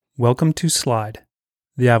Welcome to Slide,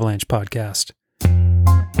 the Avalanche podcast.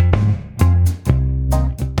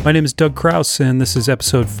 My name is Doug Kraus, and this is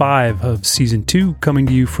episode 5 of season 2, coming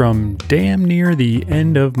to you from damn near the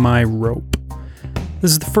end of my rope.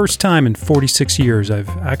 This is the first time in 46 years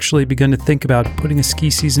I've actually begun to think about putting a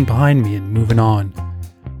ski season behind me and moving on.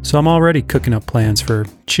 So I'm already cooking up plans for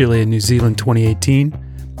Chile and New Zealand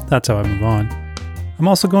 2018. That's how I move on. I'm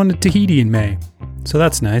also going to Tahiti in May, so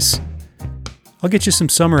that's nice. I'll get you some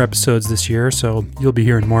summer episodes this year, so you'll be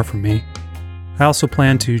hearing more from me. I also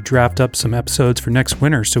plan to draft up some episodes for next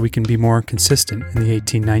winter so we can be more consistent in the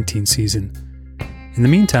 18-19 season. In the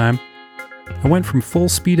meantime, I went from full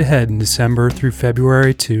speed ahead in December through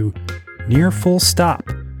February to near full stop,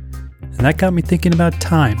 and that got me thinking about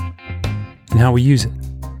time and how we use it,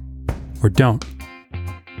 or don't.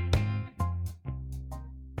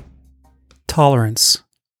 Tolerance,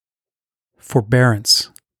 forbearance,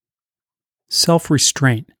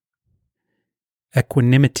 self-restraint,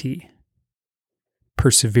 equanimity,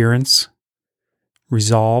 perseverance,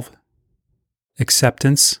 resolve,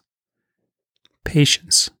 acceptance,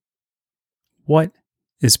 patience. What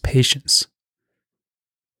is patience?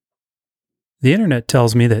 The internet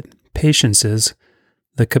tells me that patience is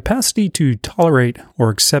the capacity to tolerate or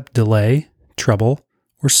accept delay, trouble,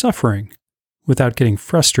 or suffering without getting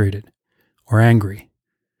frustrated or angry.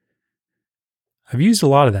 I've used a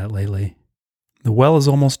lot of that lately. The well is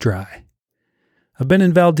almost dry. I've been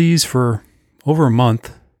in Valdez for over a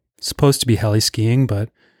month, supposed to be heli skiing, but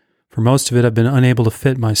for most of it I've been unable to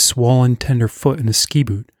fit my swollen, tender foot in a ski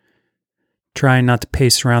boot, trying not to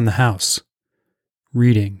pace around the house,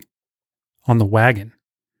 reading, on the wagon,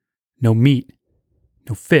 no meat,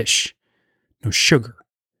 no fish, no sugar,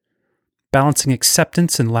 balancing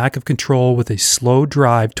acceptance and lack of control with a slow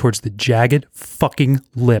drive towards the jagged fucking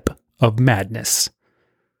lip of madness.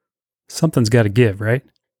 Something's got to give, right?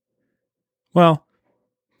 Well,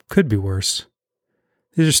 could be worse.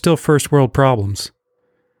 These are still first world problems.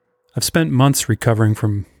 I've spent months recovering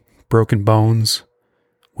from broken bones,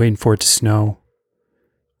 waiting for it to snow,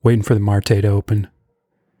 waiting for the Marte to open.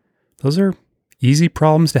 Those are easy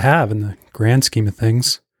problems to have in the grand scheme of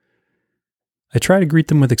things. I try to greet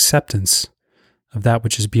them with acceptance of that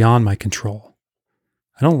which is beyond my control.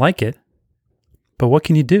 I don't like it, but what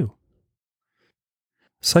can you do?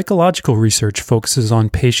 Psychological research focuses on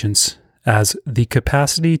patience as the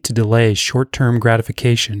capacity to delay short-term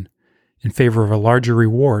gratification in favor of a larger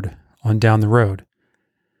reward on down the road.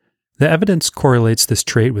 The evidence correlates this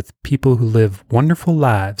trait with people who live wonderful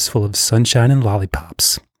lives full of sunshine and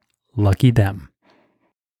lollipops. Lucky them.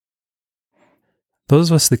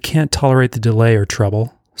 Those of us that can't tolerate the delay or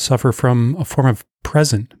trouble suffer from a form of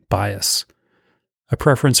present bias, a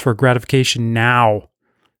preference for gratification now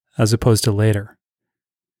as opposed to later.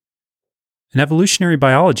 An evolutionary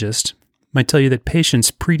biologist might tell you that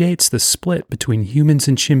patience predates the split between humans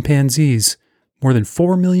and chimpanzees more than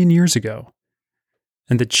 4 million years ago,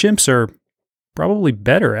 and that chimps are probably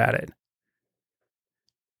better at it.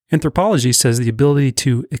 Anthropology says the ability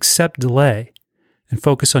to accept delay and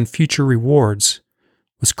focus on future rewards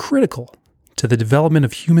was critical to the development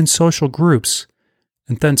of human social groups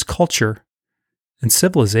and thence culture and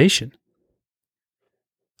civilization.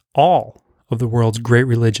 All of the world's great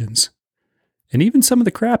religions, and even some of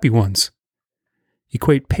the crappy ones,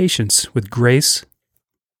 equate patience with grace,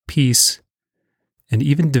 peace, and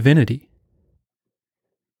even divinity.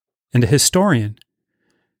 And a historian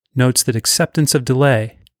notes that acceptance of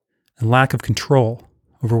delay and lack of control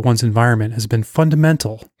over one's environment has been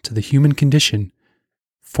fundamental to the human condition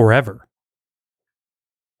forever.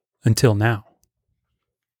 Until now.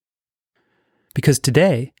 Because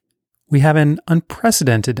today, we have an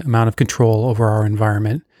unprecedented amount of control over our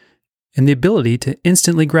environment and the ability to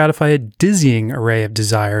instantly gratify a dizzying array of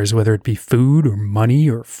desires, whether it be food or money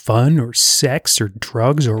or fun or sex or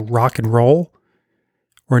drugs or rock and roll,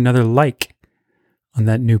 or another like on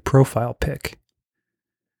that new profile pic.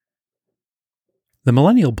 The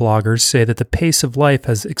millennial bloggers say that the pace of life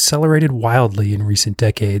has accelerated wildly in recent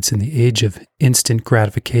decades and the age of instant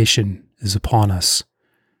gratification is upon us.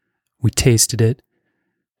 We tasted it,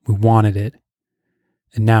 we wanted it,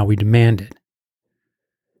 and now we demand it.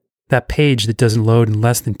 That page that doesn't load in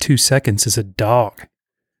less than 2 seconds is a dog.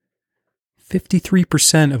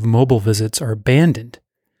 53% of mobile visits are abandoned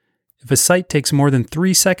if a site takes more than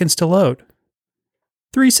 3 seconds to load.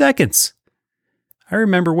 3 seconds! I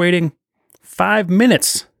remember waiting 5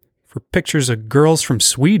 minutes for pictures of girls from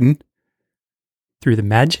Sweden through the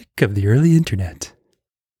magic of the early internet.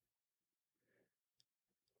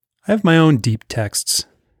 I have my own deep texts.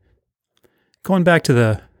 Going back to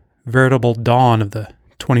the veritable dawn of the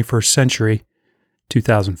 21st century,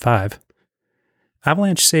 2005,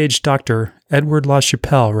 avalanche sage Dr. Edward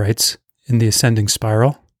LaChapelle writes in The Ascending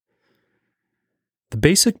Spiral, "The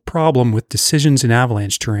basic problem with decisions in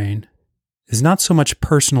avalanche terrain is not so much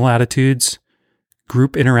personal attitudes,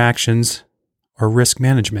 group interactions, or risk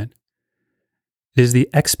management. It is the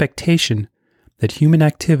expectation that human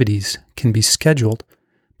activities can be scheduled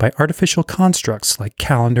by artificial constructs like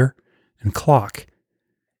calendar and clock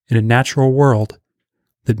in a natural world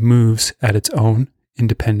that moves at its own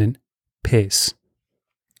independent pace."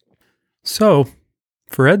 So,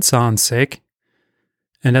 for Edsan's sake,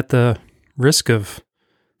 and at the risk of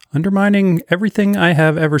undermining everything I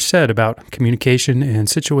have ever said about communication and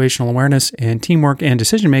situational awareness and teamwork and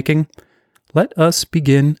decision-making, let us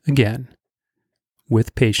begin again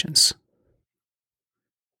with patience.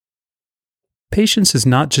 Patience is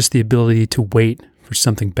not just the ability to wait for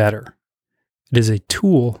something better. It is a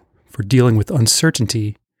tool for dealing with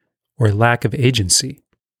uncertainty or a lack of agency.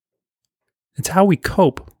 It's how we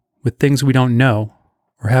cope with things we don't know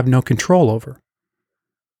or have no control over.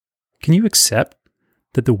 Can you accept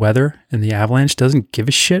that the weather and the avalanche doesn't give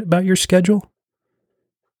a shit about your schedule?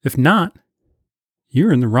 If not,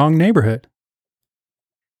 you're in the wrong neighborhood.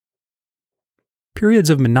 Periods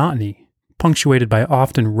of monotony, punctuated by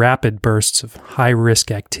often rapid bursts of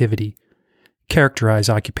high-risk activity, characterize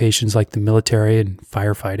occupations like the military and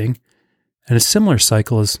firefighting, and a similar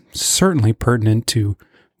cycle is certainly pertinent to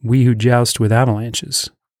we who joust with avalanches.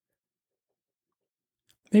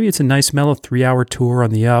 Maybe it's a nice mellow 3-hour tour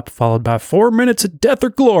on the up, followed by 4 minutes of death or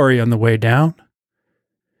glory on the way down.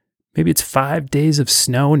 Maybe it's 5 days of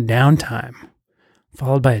snow and downtime,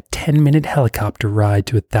 followed by a 10-minute helicopter ride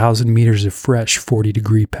to 1,000 meters of fresh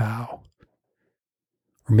 40-degree pow.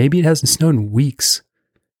 Or maybe it hasn't snowed in weeks,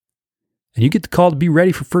 and you get the call to be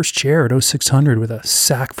ready for first chair at 0600 with a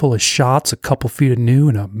sack full of shots, a couple feet of new,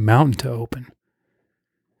 and a mountain to open.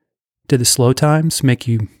 Did the slow times make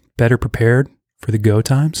you better prepared for the go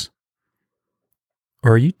times?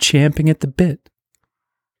 Or are you champing at the bit?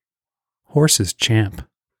 Horses champ.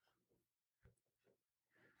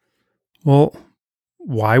 Well,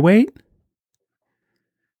 why wait?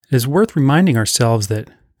 It is worth reminding ourselves that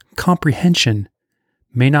comprehension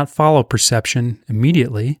may not follow perception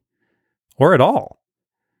immediately or at all.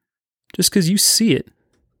 Just because you see it,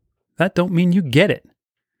 that don't mean you get it.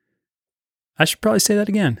 I should probably say that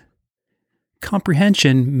again.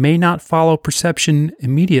 Comprehension may not follow perception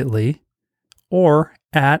immediately or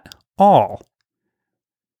at all.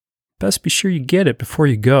 Best be sure you get it before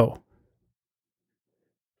you go.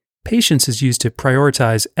 Patience is used to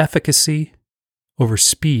prioritize efficacy over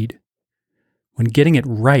speed, when getting it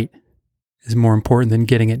right is more important than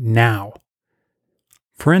getting it now.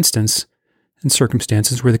 For instance, in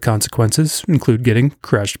circumstances where the consequences include getting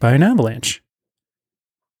crushed by an avalanche.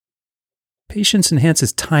 Patience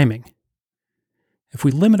enhances timing. If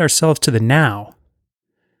we limit ourselves to the now,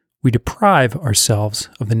 we deprive ourselves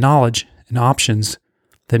of the knowledge and options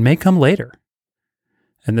that may come later.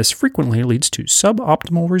 And this frequently leads to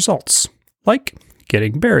suboptimal results, like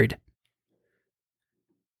getting buried.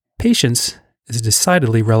 Patience is a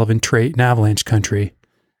decidedly relevant trait in avalanche country.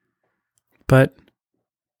 But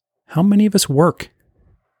how many of us work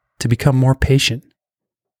to become more patient?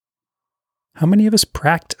 How many of us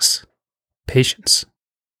practice patience?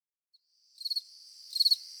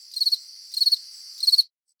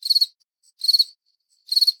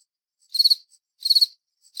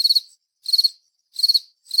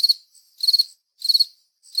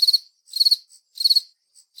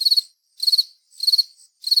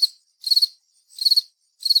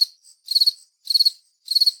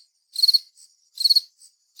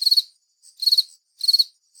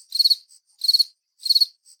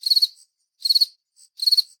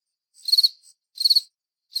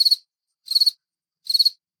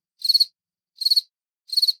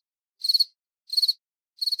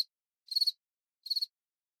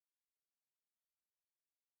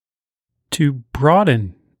 To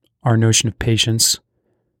broaden our notion of patience,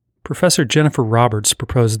 Professor Jennifer Roberts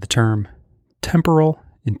proposes the term temporal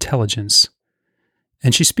intelligence,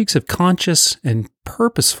 and she speaks of conscious and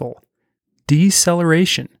purposeful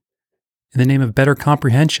deceleration in the name of better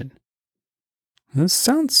comprehension. This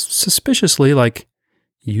sounds suspiciously like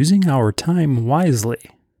using our time wisely.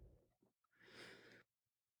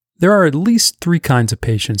 There are at least 3 kinds of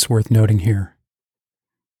patience worth noting here.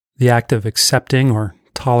 The act of accepting or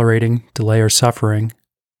tolerating delay or suffering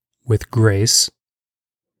with grace.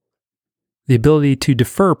 The ability to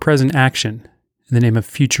defer present action in the name of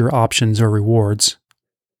future options or rewards.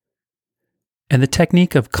 And the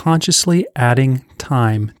technique of consciously adding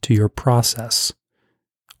time to your process,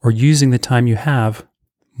 or using the time you have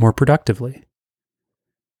more productively.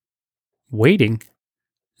 Waiting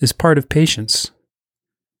is part of patience.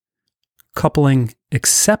 Coupling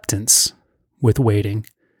acceptance with waiting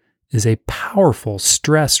is a powerful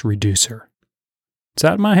stress reducer. It's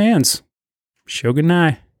out of my hands.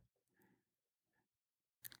 Shogunai.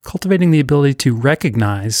 Cultivating the ability to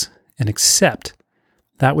recognize and accept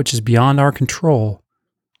that which is beyond our control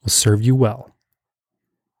will serve you well.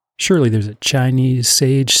 Surely there's a Chinese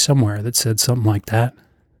sage somewhere that said something like that.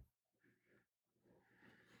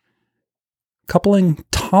 Coupling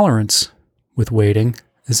tolerance with waiting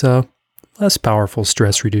is a less powerful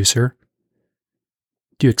stress reducer.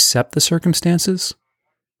 Do you accept the circumstances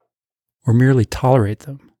or merely tolerate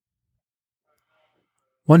them?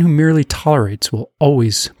 One who merely tolerates will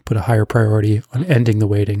always put a higher priority on ending the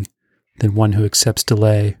waiting than one who accepts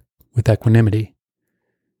delay with equanimity.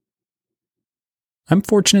 I'm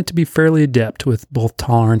fortunate to be fairly adept with both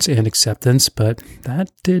tolerance and acceptance, but that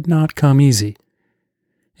did not come easy.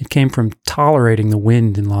 It came from tolerating the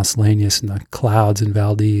wind in Los Leños and the clouds in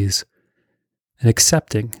Valdez, and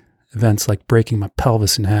accepting events like breaking my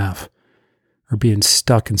pelvis in half or being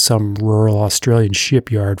stuck in some rural Australian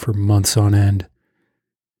shipyard for months on end.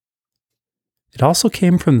 It also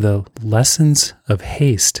came from the lessons of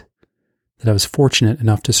haste that I was fortunate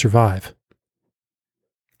enough to survive.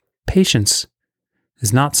 Patience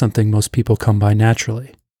is not something most people come by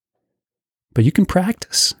naturally, but you can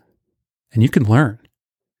practice and you can learn.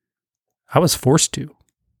 I was forced to,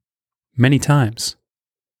 many times,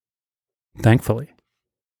 thankfully.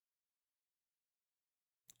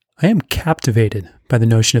 I am captivated by the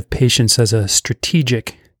notion of patience as a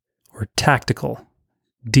strategic or tactical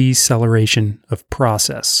deceleration of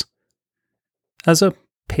process, as a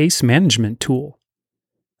pace management tool.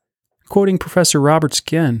 Quoting Professor Robert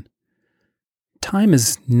Skene, time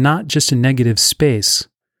is not just a negative space,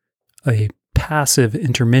 a passive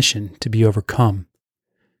intermission to be overcome.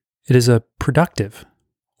 It is a productive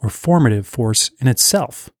or formative force in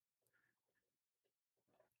itself.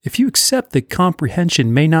 If you accept that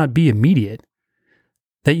comprehension may not be immediate,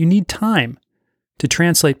 that you need time to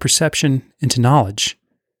translate perception into knowledge,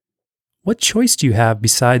 what choice do you have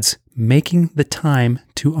besides making the time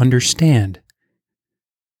to understand,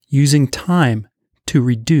 using time to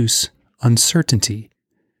reduce uncertainty,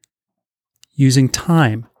 using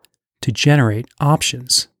time to generate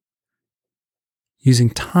options,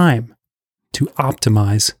 using time to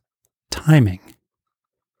optimize timing?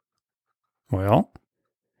 Well,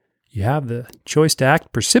 you have the choice to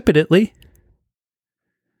act precipitately.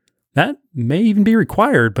 That may even be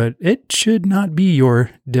required, but it should not be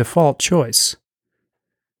your default choice.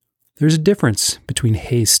 There's a difference between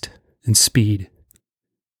haste and speed.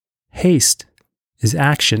 Haste is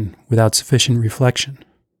action without sufficient reflection.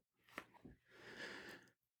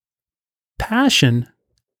 Passion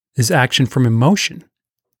is action from emotion.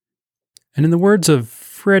 And in the words of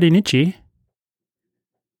Friedrich Nietzsche,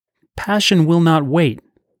 passion will not wait.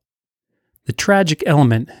 The tragic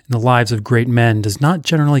element in the lives of great men does not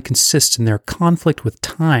generally consist in their conflict with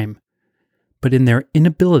time, but in their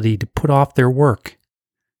inability to put off their work.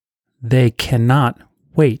 They cannot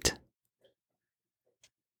wait.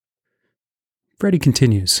 Freddie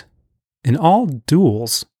continues, in all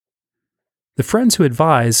duels, the friends who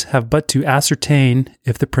advise have but to ascertain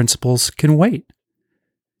if the principals can wait.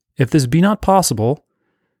 If this be not possible,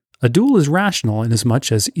 a duel is rational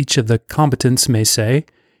inasmuch as each of the combatants may say,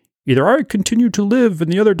 either I continue to live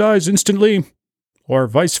and the other dies instantly, or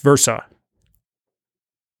vice versa.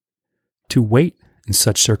 To wait in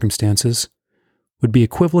such circumstances would be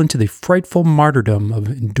equivalent to the frightful martyrdom of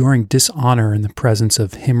enduring dishonor in the presence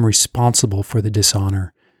of him responsible for the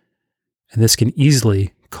dishonor, and this can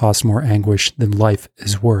easily cost more anguish than life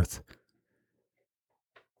is worth.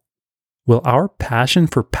 Will our passion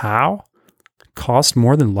for Pow cost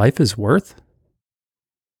more than life is worth?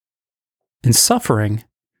 In suffering,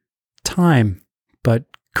 time but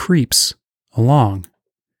creeps along.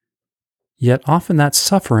 Yet often that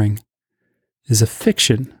suffering is a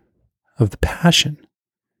fiction of the passion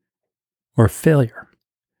or a failure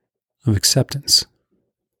of acceptance.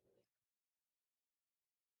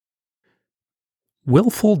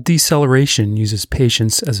 Willful deceleration uses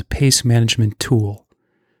patience as a pace management tool,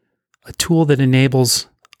 a tool that enables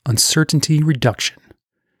uncertainty reduction,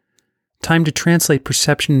 time to translate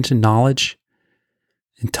perception into knowledge,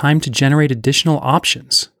 and time to generate additional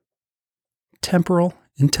options. Temporal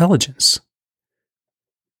intelligence.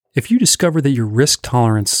 If you discover that your risk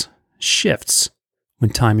tolerance shifts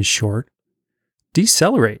when time is short,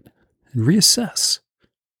 decelerate and reassess.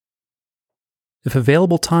 If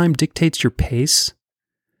available time dictates your pace,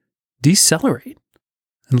 decelerate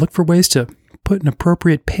and look for ways to put an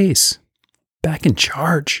appropriate pace back in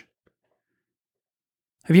charge.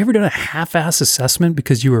 Have you ever done a half-ass assessment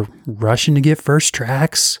because you were rushing to get first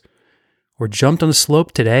tracks? Or jumped on a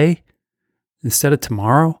slope today instead of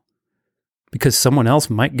tomorrow because someone else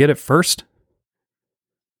might get it first?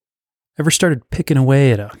 Ever started picking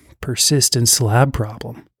away at a persistent slab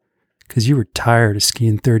problem because you were tired of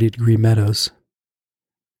skiing 30-degree meadows?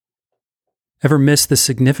 Ever missed the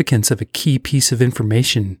significance of a key piece of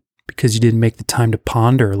information because you didn't make the time to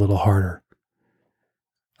ponder a little harder?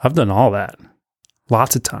 I've done all that,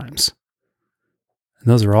 lots of times. And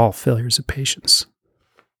those are all failures of patience.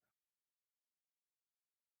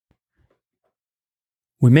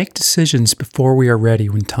 We make decisions before we are ready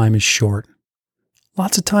when time is short.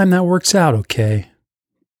 Lots of time that works out okay,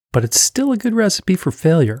 but it's still a good recipe for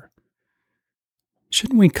failure.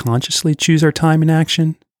 Shouldn't we consciously choose our time and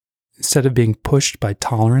action instead of being pushed by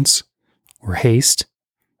tolerance or haste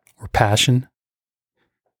or passion?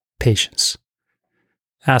 Patience.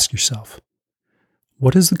 Ask yourself,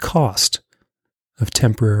 what is the cost of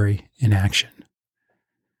temporary inaction?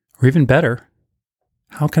 Or even better,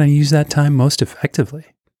 how can I use that time most effectively?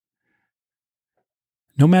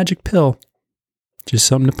 No magic pill, just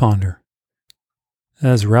something to ponder.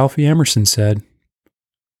 As Ralphie Emerson said,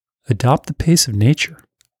 adopt the pace of nature.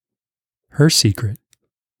 Her secret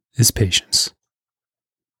is patience.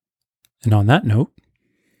 And on that note,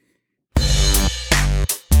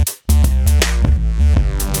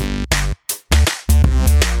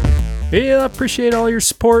 yeah, I appreciate all your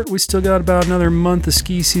support. We still got about another month of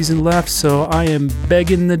ski season left, so I am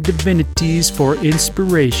begging the divinities for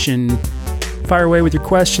inspiration. Fire away with your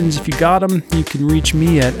questions if you got them. You can reach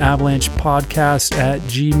me at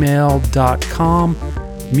avalanchepodcast@gmail.com.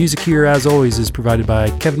 Music here, as always, is provided by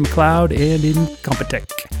Kevin MacLeod and Incompetech.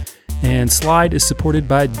 And Slide is supported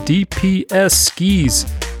by DPS Skis.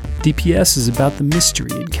 DPS is about the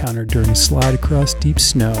mystery encountered during a slide across deep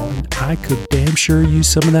snow, and I could damn sure use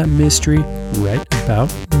some of that mystery right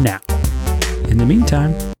about now. In the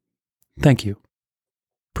meantime, thank you.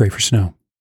 Pray for snow.